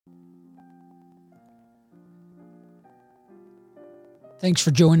Thanks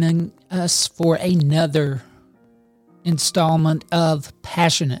for joining us for another installment of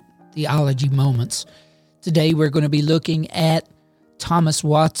Passionate Theology Moments. Today we're going to be looking at Thomas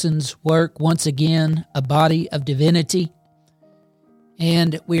Watson's work, once again, A Body of Divinity.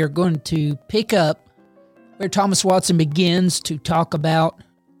 And we are going to pick up where Thomas Watson begins to talk about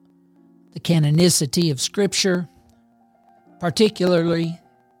the canonicity of Scripture, particularly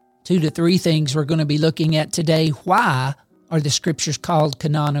 2 to 3 things we're going to be looking at today. Why are the Scriptures called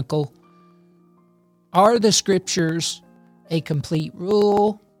canonical? Are the Scriptures a complete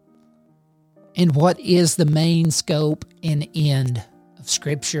rule? And what is the main scope and end of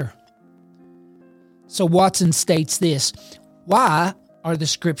Scripture? So Watson states this: why are the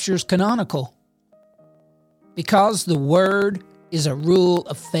Scriptures canonical? Because the Word is a rule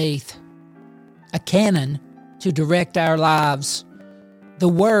of faith, a canon to direct our lives. The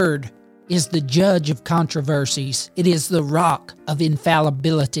Word is the judge of controversies. It is the rock of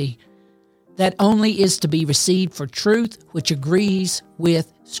infallibility that only is to be received for truth which agrees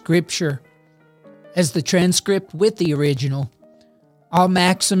with Scripture. As the transcript with the original, all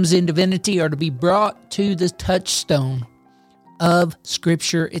maxims in divinity are to be brought to the touchstone of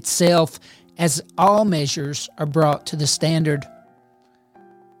Scripture itself, as all measures are brought to the standard.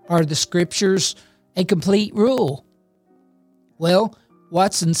 Are the Scriptures a complete rule? Well,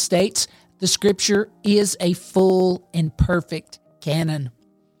 Watson states the Scripture is a full and perfect canon,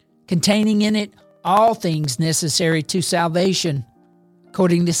 containing in it all things necessary to salvation.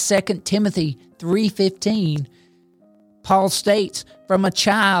 According to 2 Timothy 3:15, Paul states, "From a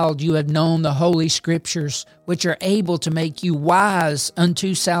child you have known the Holy Scriptures, which are able to make you wise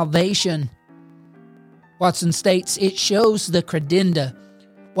unto salvation." Watson states it shows the credenda,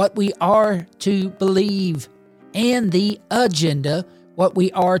 what we are to believe, and the agenda, what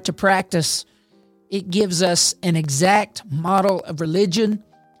we are to practice. It gives us an exact model of religion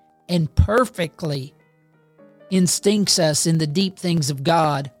and perfectly instincts us in the deep things of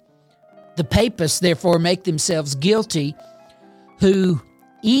God. The papists, therefore, make themselves guilty who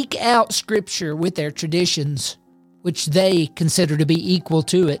eke out Scripture with their traditions, which they consider to be equal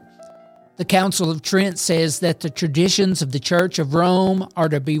to it. The Council of Trent says that the traditions of the Church of Rome are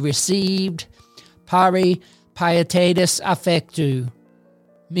to be received pari pietatis affectu,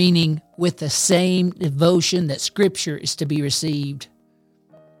 meaning with the same devotion that Scripture is to be received,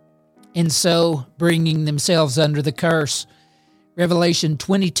 and so bringing themselves under the curse. Revelation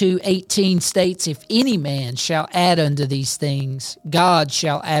 22:18 states, "If any man shall add unto these things, God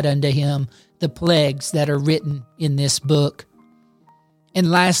shall add unto him the plagues that are written in this book." And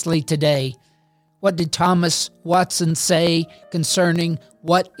lastly today, what did Thomas Watson say concerning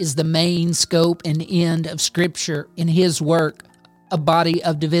what is the main scope and end of Scripture in his work, A Body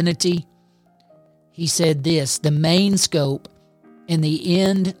of Divinity? He said this: the main scope and the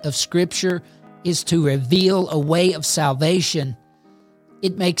end of Scripture is to reveal a way of salvation.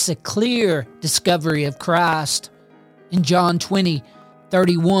 It makes a clear discovery of Christ. In John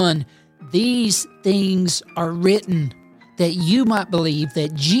 20:31, "These things are written that you might believe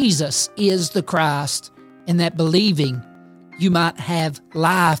that Jesus is the Christ, and that believing you might have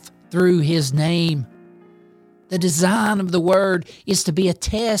life through his name." The design of the Word is to be a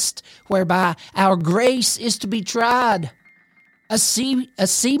test whereby our grace is to be tried, a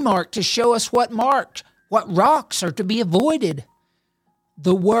sea mark to show us what rocks are to be avoided.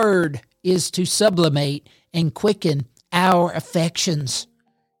 The Word is to sublimate and quicken our affections.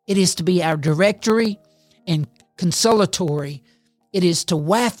 It is to be our directory and consolatory. It is to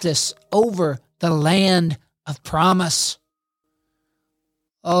waft us over the land of promise.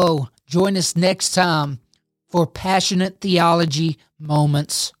 Oh, join us next time for Passionate Theology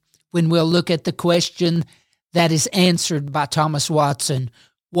Moments, when we'll look at the question that is answered by Thomas Watson: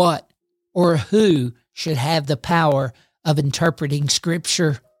 what or who should have the power of interpreting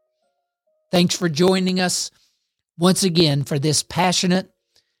Scripture? Thanks for joining us once again for this Passionate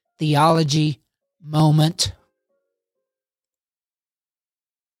Theology Moment.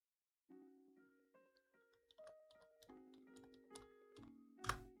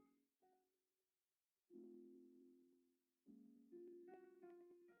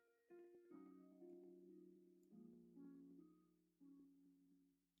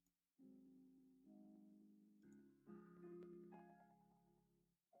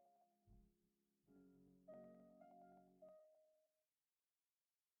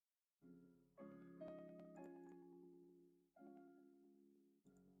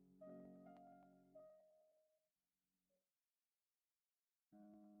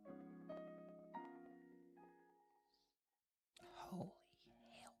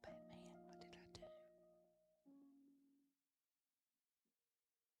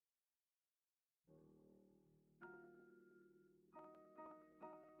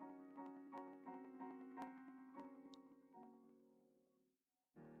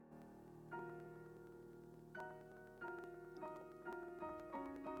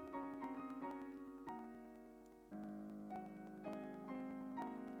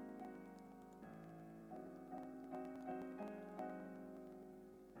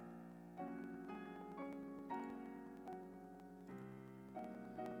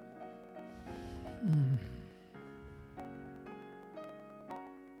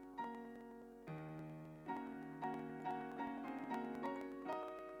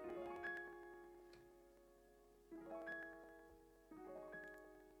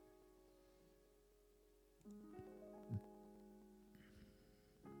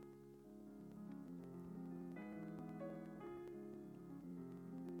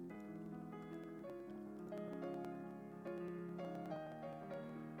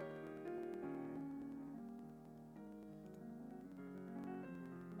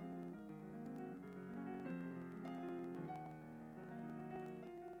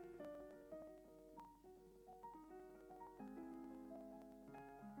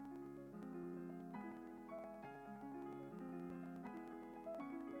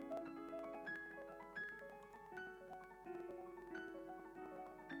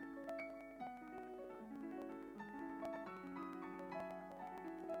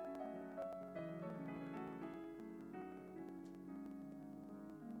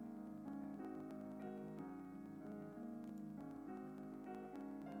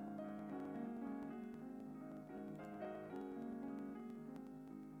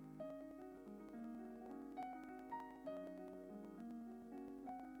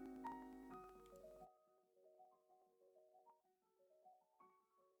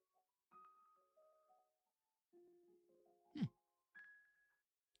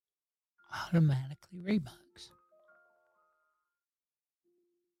 automatically rebut.